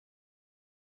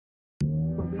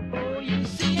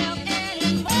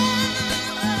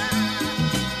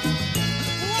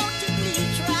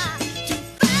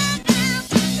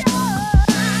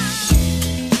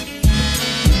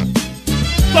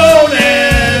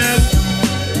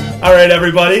right,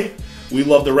 everybody. We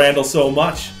love the Randall so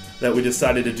much that we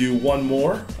decided to do one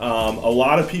more. A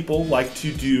lot of people like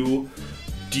to do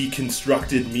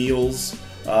deconstructed meals.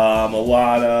 A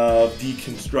lot of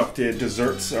deconstructed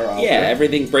desserts are out there.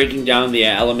 Everything breaking down the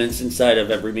elements inside of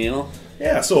every meal.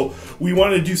 Yeah, so we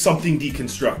wanted to do something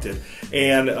deconstructed.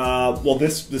 And, well,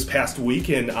 this past week,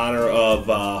 in honor of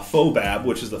FoBAB,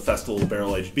 which is the Festival of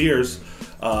Barrel-Aged Beers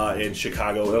in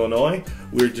Chicago, Illinois,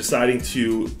 we're deciding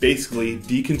to basically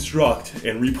deconstruct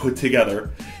and re-put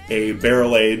together a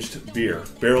barrel-aged beer,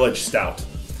 barrel-aged stout.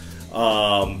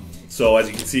 So as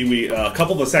you can see, a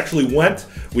couple of us actually went.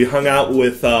 We hung out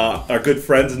with our good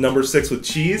friends, Number 6 with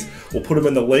Cheese. We'll put them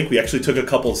in the link. We actually took a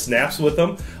couple of snaps with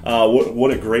them.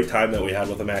 What a great time that we had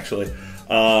with them, actually.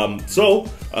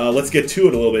 Let's get to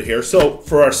it a little bit here. So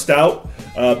for our stout,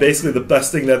 basically the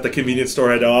best thing that the convenience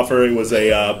store had to offer, it was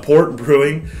a Port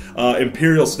Brewing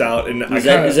Imperial Stout. And is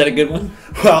that a good one?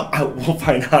 Well, we'll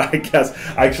find out, I guess.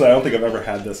 Actually, I don't think I've ever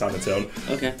had this on its own.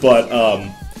 Okay. But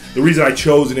the reason I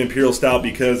chose an Imperial Stout,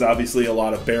 because obviously a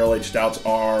lot of barrel-aged stouts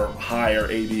are higher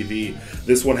ABV.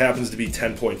 This one happens to be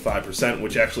 10.5%,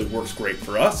 which actually works great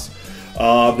for us.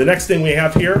 The next thing we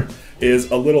have here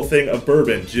is a little thing of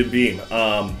bourbon, Jim Beam.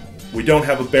 We don't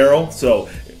have a barrel, so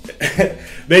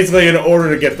basically in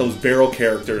order to get those barrel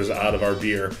characters out of our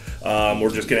beer,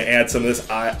 we're just going to add some of this.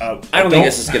 I don't think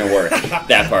this is going to work,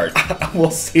 that part.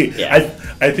 We'll see. Yeah.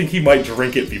 I think he might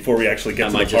drink it before we actually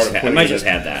get to the part of putting it in. I might just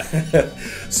have that.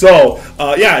 So,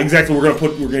 yeah, exactly. We're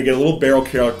gonna get a little barrel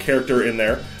character in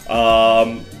there.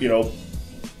 You know,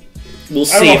 we'll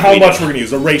see. I don't know how much we're gonna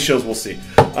use. The ratios, we'll see.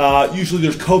 Usually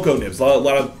there's cocoa nibs. A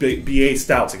lot of BA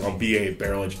stouts, like on BA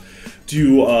barrel aged,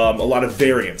 do a lot of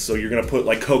variants. So you're gonna put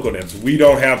like cocoa nibs. We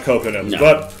don't have cocoa nibs,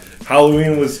 but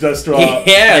Halloween was just so we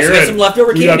got some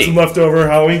leftover candy. We got some leftover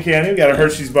Halloween candy. We got a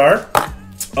Hershey's bar.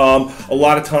 A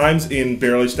lot of times in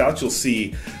barrel-aged stouts, you'll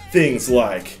see things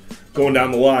like, going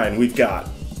down the line, we've got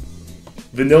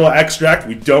vanilla extract.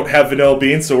 We don't have vanilla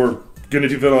beans, so we're going to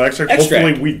do vanilla extract.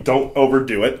 Hopefully we don't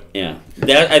overdo it. Yeah,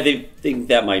 I think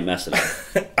that might mess it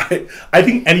up. I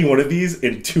think any one of these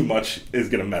in too much is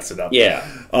going to mess it up. Yeah.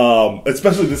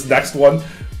 Especially this next one.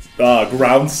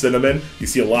 Ground cinnamon. You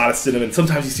see a lot of cinnamon.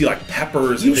 Sometimes you see like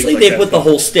peppers. Usually and things they like put the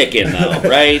whole stick in, though,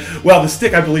 right? Well, the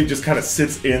stick, I believe, just kind of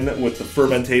sits in with the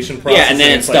fermentation process. Yeah, and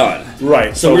then it's done.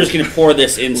 Right. So we're just going to pour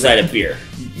this inside a beer.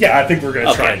 Yeah, I think we're going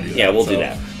to try and do that. Yeah, we'll do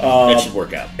that. That should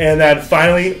work out. And then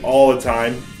finally, all the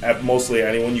time, at mostly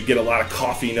anyone, you get a lot of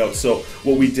coffee notes. So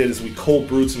what we did is we cold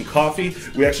brewed some coffee.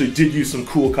 We actually did use some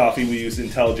cool coffee. We used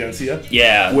Intelligentsia.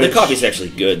 Yeah, the coffee's actually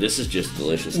good. This is just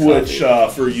delicious coffee. Which,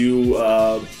 for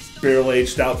you barrel-aged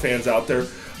stout fans out there,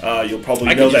 you'll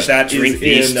probably know that drink is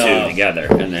these in two together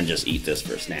and then just eat this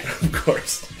for a snack. Of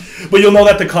course, but you'll know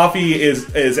that the coffee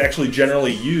is actually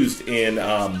generally used in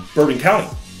Bourbon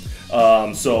County.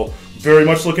 So very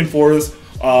much looking forward to this.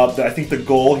 I think the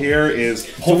goal here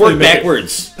is to work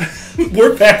backwards.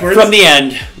 Work backwards from the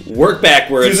end. Work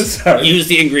backwards. Use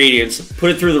the ingredients. Put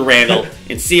it through the Randall,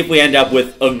 and see if we end up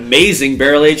with amazing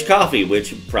barrel-aged coffee,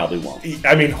 which probably won't.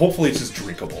 I mean, hopefully it's just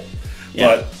drinkable. Yeah.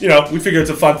 But, you know, we figure it's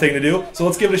a fun thing to do, so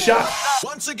let's give it a shot.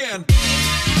 Once again.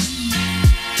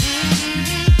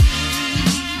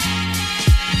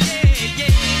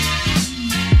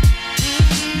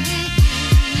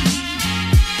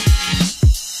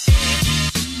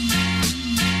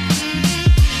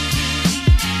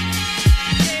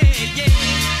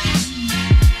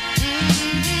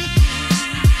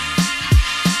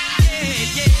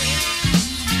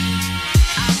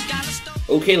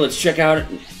 Okay, let's check out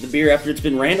the beer after it's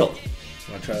been Randall.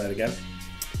 Want to try that again?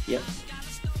 Yep.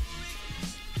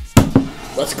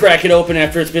 Let's crack it open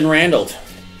after it's been Randalled.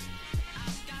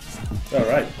 All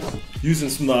right. Using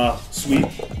some sweet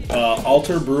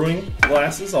Alter Brewing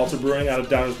glasses. Alter Brewing out of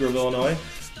Downers Grove, Illinois.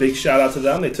 Big shout out to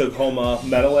them. They took home a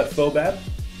medal at FoBAB.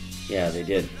 Yeah, they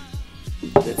did.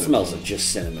 It smells like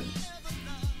just cinnamon.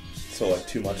 So, like,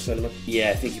 too much cinnamon? Yeah,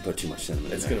 I think you put too much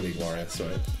cinnamon. It's going to be glorious,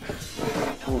 right?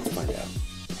 I want to find out.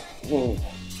 Whoa.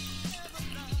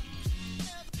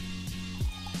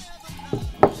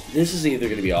 This is either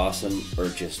going to be awesome or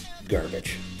just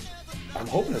garbage. I'm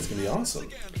hoping it's going to be awesome.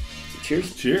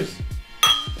 Cheers. Cheers.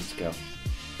 Let's go.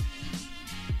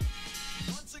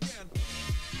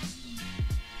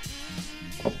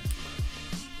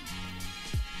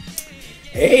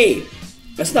 Hey,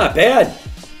 that's not bad.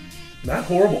 Not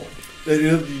horrible.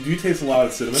 You do taste a lot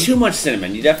of cinnamon. Too much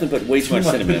cinnamon. You definitely put way too much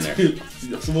cinnamon in there.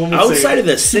 Outside of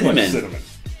the cinnamon,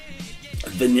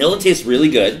 vanilla tastes really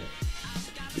good.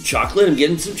 The chocolate, I'm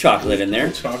getting some chocolate in there.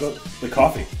 Chocolate, the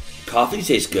coffee. Coffee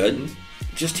tastes good.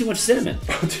 Just too much cinnamon.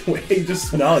 You just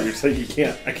smell it. You're just like,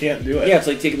 I can't do it. Yeah, it's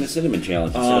like taking the cinnamon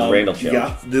challenge instead of the Randall challenge.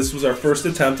 Yeah, this was our first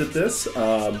attempt at this.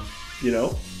 You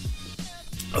know.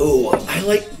 Oh,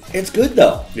 it's good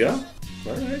though. Yeah.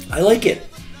 All right. I like it.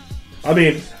 I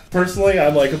mean, personally,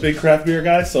 I'm like a big craft beer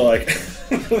guy, so like,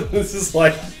 this is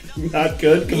like not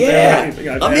good compared to anything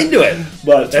I've had. Into it.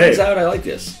 But turns out I like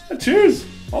this. Cheers.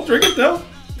 I'll drink it though.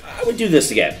 I would do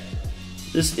this again.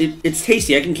 It's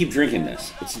tasty. I can keep drinking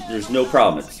this. There's no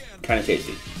problem. It's kind of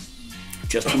tasty.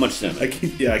 Just too much cinnamon. I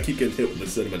keep getting hit with the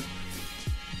cinnamon.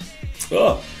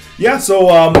 Oh. Yeah, so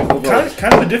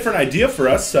kind of a different idea for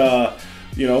us.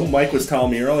 You know, Mike was telling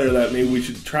me earlier that maybe we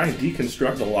should try and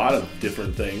deconstruct a lot of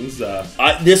different things.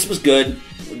 This was good.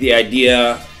 The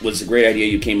idea was a great idea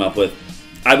you came up with.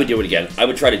 I would do it again. I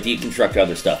would try to deconstruct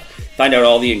other stuff. Find out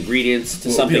all the ingredients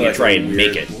to something and try and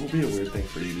make it. What would be a weird thing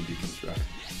for you to deconstruct?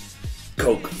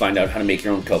 Coke. Find out how to make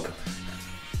your own Coke.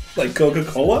 Like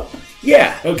Coca-Cola?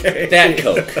 Yeah. Okay. That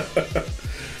Coke.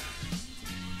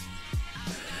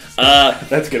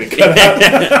 That's getting cut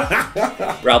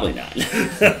out. Probably not.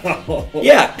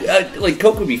 Yeah, like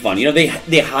Coke would be fun. You know, they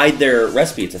hide their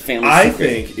recipe. It's a family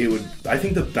secret. I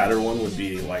think the better one would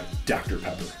be like Dr.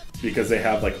 Pepper because they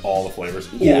have like all the flavors.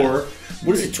 Yeah. Or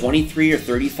what is it, 23 or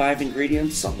 35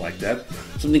 ingredients? Something like that.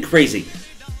 Something crazy.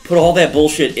 Put all that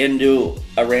bullshit into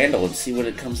a Randall and see what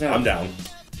it comes out. I'm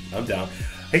down.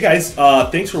 Hey guys,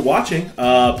 thanks for watching.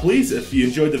 Please, if you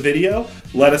enjoyed the video,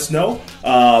 let us know.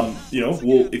 You know,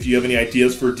 if you have any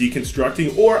ideas for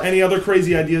deconstructing or any other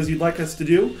crazy ideas you'd like us to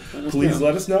do, please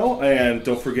let us know. And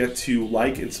don't forget to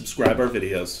like and subscribe our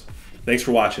videos. Thanks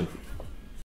for watching.